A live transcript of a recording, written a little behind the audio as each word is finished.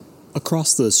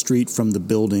Across the street from the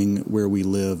building where we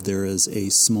live, there is a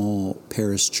small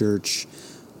parish church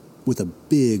with a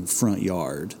big front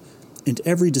yard. And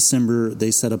every December,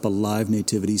 they set up a live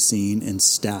nativity scene and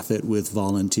staff it with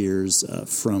volunteers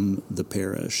from the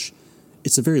parish.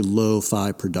 It's a very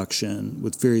lo-fi production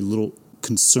with very little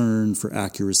concern for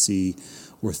accuracy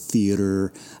or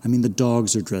theater. I mean, the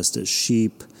dogs are dressed as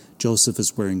sheep. Joseph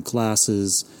is wearing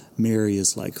glasses. Mary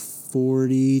is like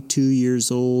 42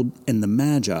 years old. And the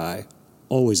Magi,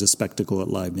 always a spectacle at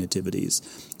live nativities,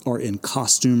 are in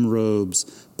costume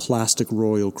robes, plastic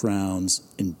royal crowns,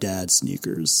 and dad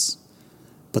sneakers.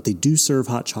 But they do serve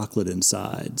hot chocolate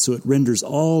inside, so it renders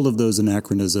all of those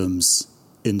anachronisms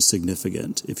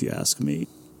insignificant, if you ask me.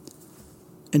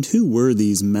 And who were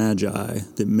these Magi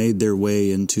that made their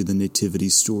way into the nativity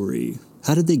story?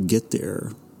 How did they get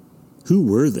there? Who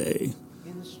were they?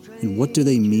 And what do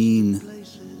they mean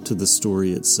to the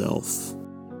story itself?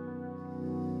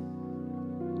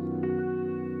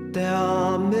 There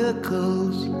are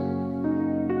miracles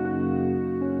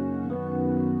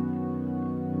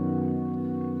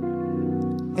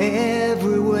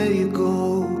everywhere you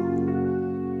go.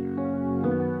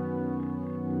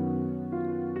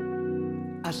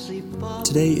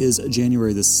 Today is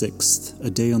January the 6th, a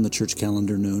day on the church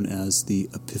calendar known as the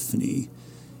Epiphany.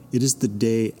 It is the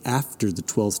day after the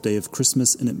 12th day of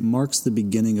Christmas, and it marks the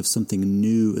beginning of something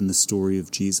new in the story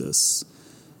of Jesus.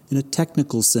 In a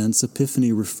technical sense,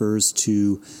 Epiphany refers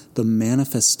to the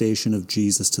manifestation of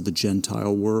Jesus to the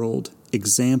Gentile world,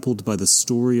 exampled by the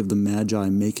story of the Magi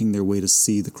making their way to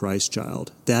see the Christ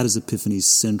child. That is Epiphany's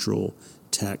central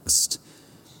text.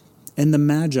 And the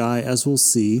Magi, as we'll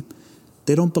see,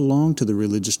 they don't belong to the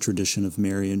religious tradition of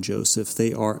Mary and Joseph.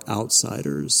 They are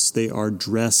outsiders. They are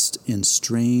dressed in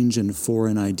strange and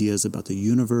foreign ideas about the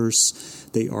universe.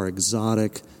 They are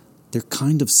exotic. They're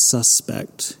kind of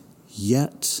suspect.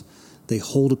 Yet, they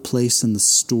hold a place in the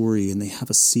story and they have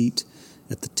a seat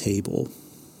at the table.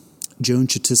 Joan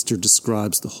Chittister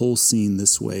describes the whole scene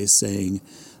this way, saying,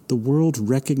 "The world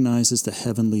recognizes the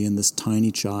heavenly in this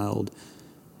tiny child,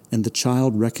 and the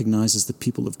child recognizes the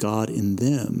people of God in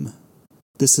them.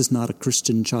 This is not a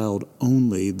Christian child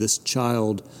only. This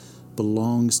child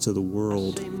belongs to the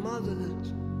world."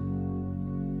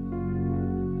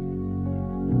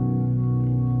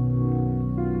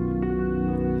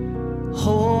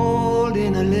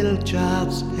 Holding a little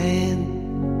child's hand,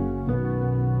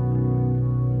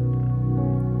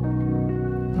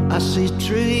 I see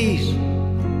trees,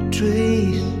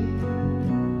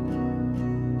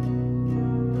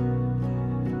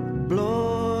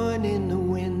 blowing in the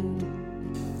wind.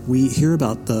 We hear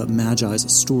about the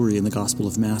Magi's story in the Gospel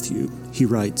of Matthew. He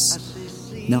writes,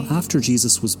 "Now after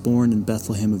Jesus was born in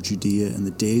Bethlehem of Judea in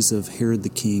the days of Herod the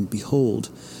king, behold,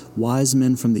 wise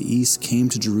men from the east came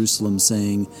to Jerusalem,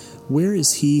 saying, 'Where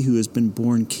is he who has been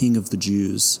born King of the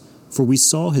Jews? For we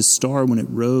saw his star when it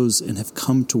rose and have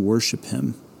come to worship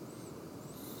him.'"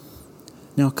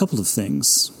 Now, a couple of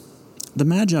things. The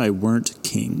Magi weren't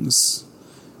kings.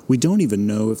 We don't even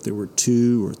know if there were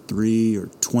 2 or 3 or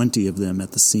 20 of them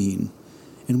at the scene,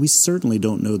 and we certainly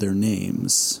don't know their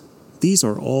names. These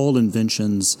are all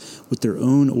inventions with their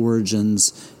own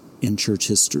origins in church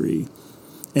history,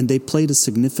 and they played a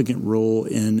significant role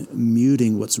in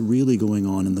muting what's really going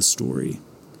on in the story.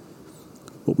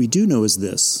 What we do know is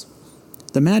this.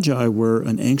 The Magi were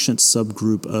an ancient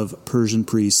subgroup of Persian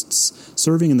priests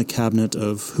serving in the cabinet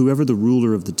of whoever the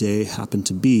ruler of the day happened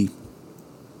to be.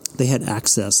 They had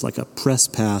access, like a press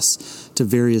pass, to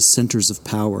various centers of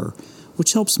power,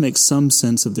 which helps make some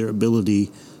sense of their ability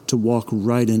to walk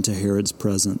right into Herod's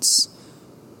presence.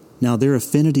 Now, their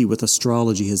affinity with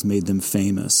astrology has made them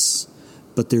famous,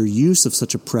 but their use of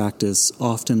such a practice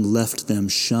often left them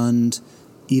shunned,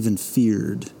 even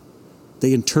feared.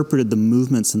 They interpreted the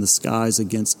movements in the skies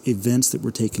against events that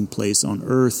were taking place on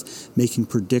earth, making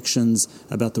predictions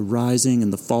about the rising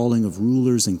and the falling of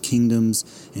rulers and kingdoms,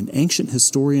 and ancient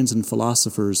historians and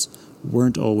philosophers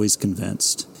weren't always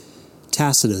convinced.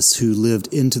 Tacitus, who lived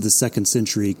into the 2nd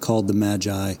century, called the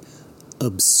Magi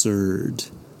absurd.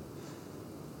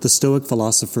 The Stoic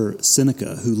philosopher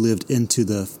Seneca, who lived into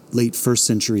the late 1st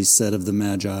century, said of the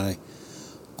Magi,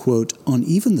 quote, "On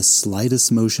even the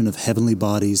slightest motion of heavenly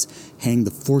bodies hang the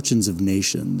fortunes of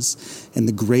nations, and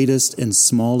the greatest and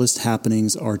smallest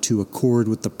happenings are to accord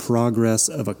with the progress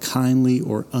of a kindly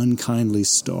or unkindly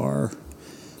star."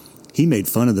 He made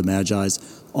fun of the Magi's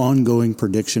ongoing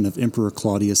prediction of Emperor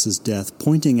Claudius's death,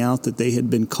 pointing out that they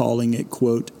had been calling it,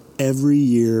 quote, "every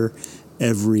year,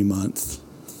 every month."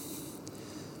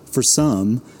 For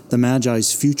some, the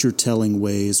Magi's future-telling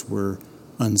ways were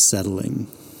unsettling.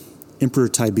 Emperor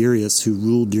Tiberius, who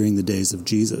ruled during the days of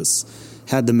Jesus,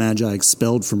 had the Magi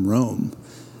expelled from Rome,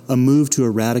 a move to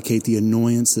eradicate the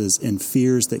annoyances and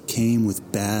fears that came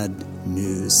with bad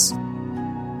news.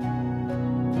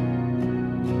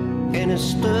 And it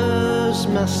stirs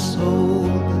my soul.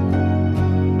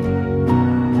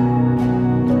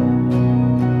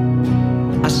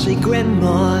 I see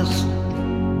grandmas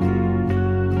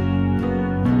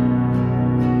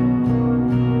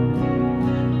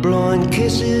blowing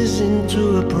kisses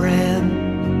into a pram.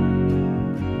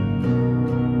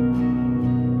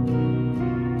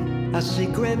 I see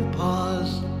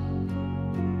grandpas.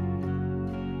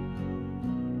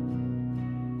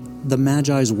 The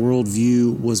Magi's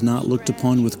worldview was not looked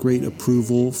upon with great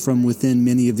approval from within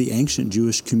many of the ancient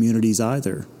Jewish communities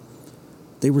either.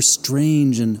 They were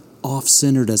strange and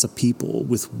off-centered as a people,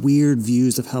 with weird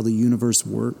views of how the universe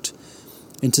worked.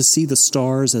 And to see the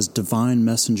stars as divine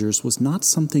messengers was not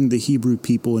something the Hebrew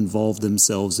people involved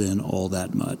themselves in all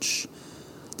that much.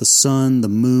 The sun, the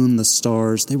moon, the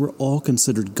stars, they were all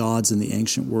considered gods in the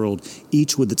ancient world,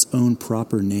 each with its own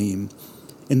proper name.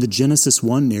 In the Genesis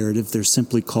 1 narrative, they're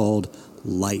simply called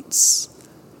lights.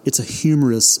 It's a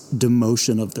humorous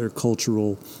demotion of their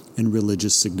cultural and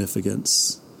religious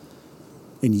significance.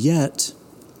 And yet,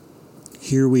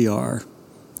 here we are.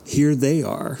 Here they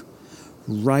are.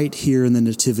 Right here in the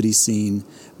nativity scene,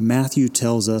 Matthew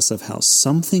tells us of how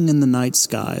something in the night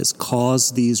skies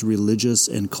caused these religious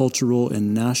and cultural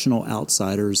and national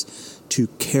outsiders to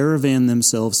caravan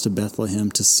themselves to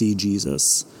Bethlehem to see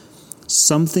Jesus.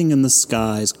 Something in the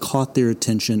skies caught their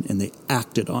attention and they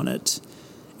acted on it.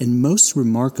 And most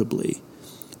remarkably,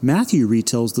 Matthew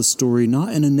retells the story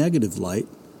not in a negative light,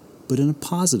 but in a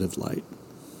positive light.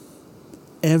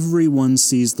 Everyone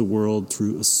sees the world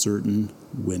through a certain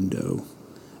window,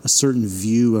 a certain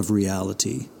view of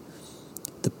reality.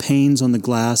 The panes on the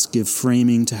glass give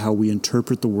framing to how we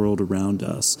interpret the world around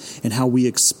us and how we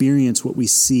experience what we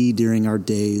see during our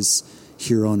days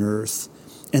here on earth.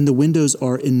 And the windows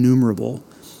are innumerable.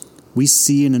 We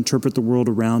see and interpret the world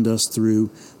around us through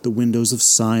the windows of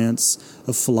science,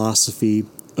 of philosophy,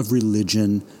 of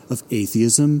religion, of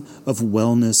atheism, of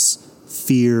wellness,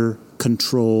 fear,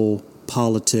 control,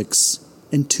 politics,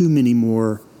 and too many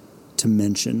more to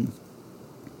mention.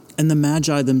 And the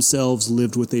Magi themselves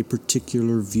lived with a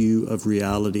particular view of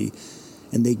reality,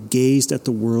 and they gazed at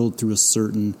the world through a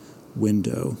certain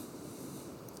window.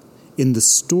 In the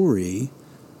story,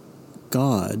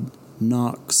 God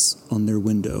knocks on their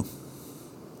window.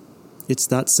 It's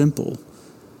that simple.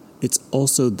 It's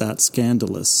also that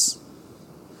scandalous.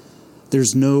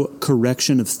 There's no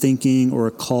correction of thinking or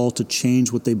a call to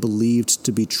change what they believed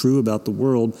to be true about the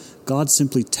world. God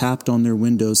simply tapped on their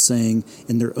windows saying,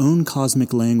 in their own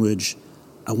cosmic language,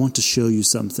 I want to show you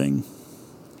something.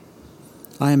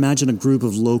 I imagine a group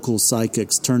of local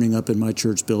psychics turning up in my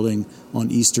church building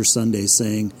on Easter Sunday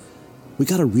saying, we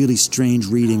got a really strange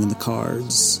reading in the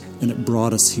cards, and it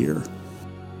brought us here.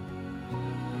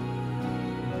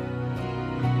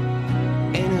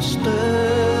 And it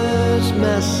stirs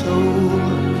my soul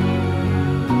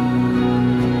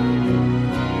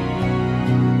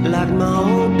like my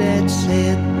old dad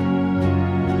said.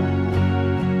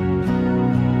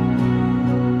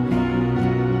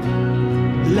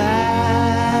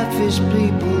 Life is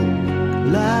people,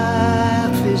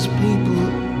 life is people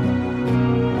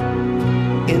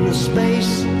in the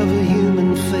space of a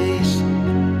human face.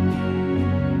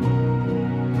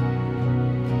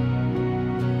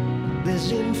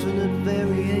 There's infinite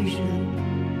variation.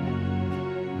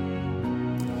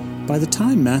 By the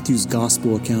time Matthew's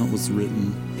gospel account was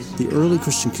written, the early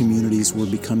Christian communities were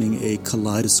becoming a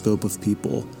kaleidoscope of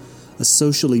people, a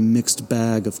socially mixed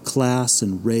bag of class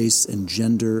and race and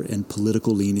gender and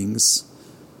political leanings.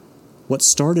 What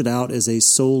started out as a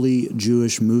solely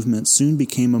Jewish movement soon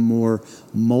became a more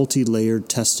multi-layered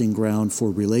testing ground for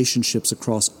relationships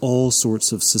across all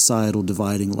sorts of societal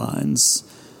dividing lines.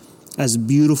 As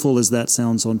beautiful as that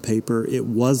sounds on paper, it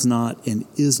was not and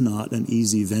is not an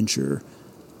easy venture.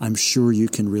 I'm sure you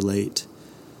can relate.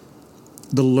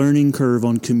 The learning curve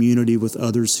on community with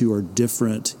others who are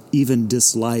different, even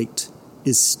disliked,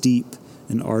 is steep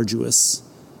and arduous.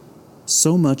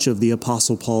 So much of the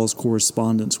Apostle Paul's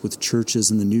correspondence with churches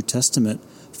in the New Testament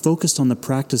focused on the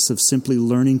practice of simply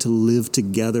learning to live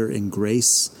together in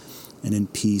grace and in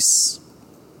peace.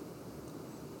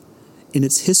 In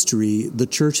its history, the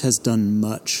church has done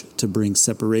much to bring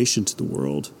separation to the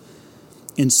world.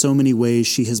 In so many ways,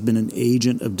 she has been an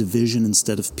agent of division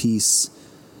instead of peace,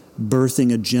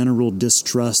 birthing a general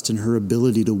distrust in her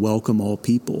ability to welcome all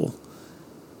people.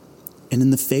 And in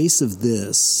the face of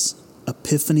this,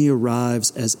 Epiphany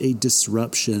arrives as a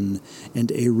disruption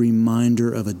and a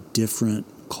reminder of a different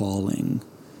calling.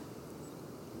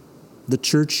 The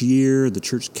church year, the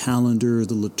church calendar,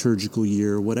 the liturgical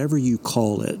year, whatever you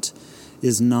call it,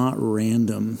 is not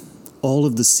random. All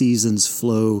of the seasons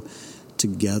flow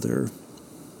together.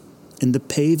 And the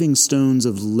paving stones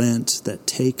of Lent that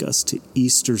take us to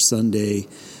Easter Sunday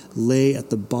lay at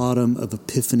the bottom of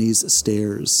Epiphany's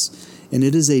stairs. And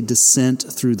it is a descent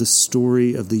through the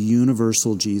story of the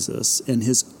universal Jesus and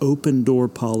his open door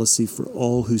policy for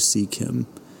all who seek him.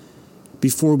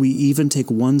 Before we even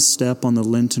take one step on the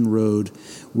Lenten road,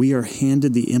 we are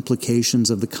handed the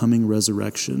implications of the coming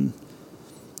resurrection.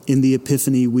 In the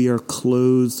Epiphany, we are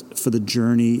clothed for the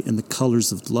journey in the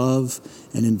colors of love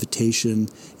and invitation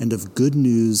and of good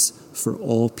news for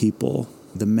all people.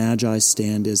 The Magi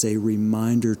stand as a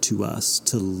reminder to us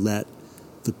to let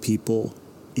the people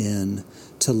in,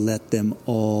 to let them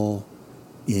all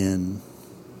in.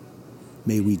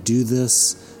 May we do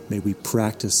this. May we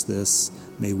practice this.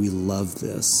 May we love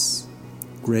this.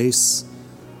 Grace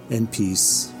and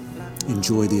peace.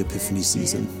 Enjoy the Epiphany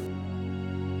season.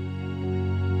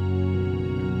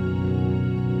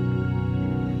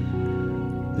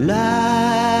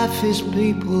 Life is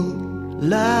people,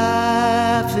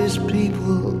 life is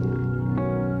people,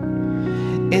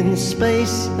 in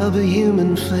space of a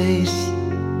human face.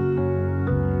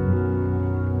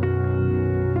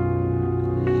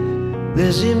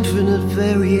 There's infinite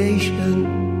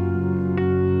variation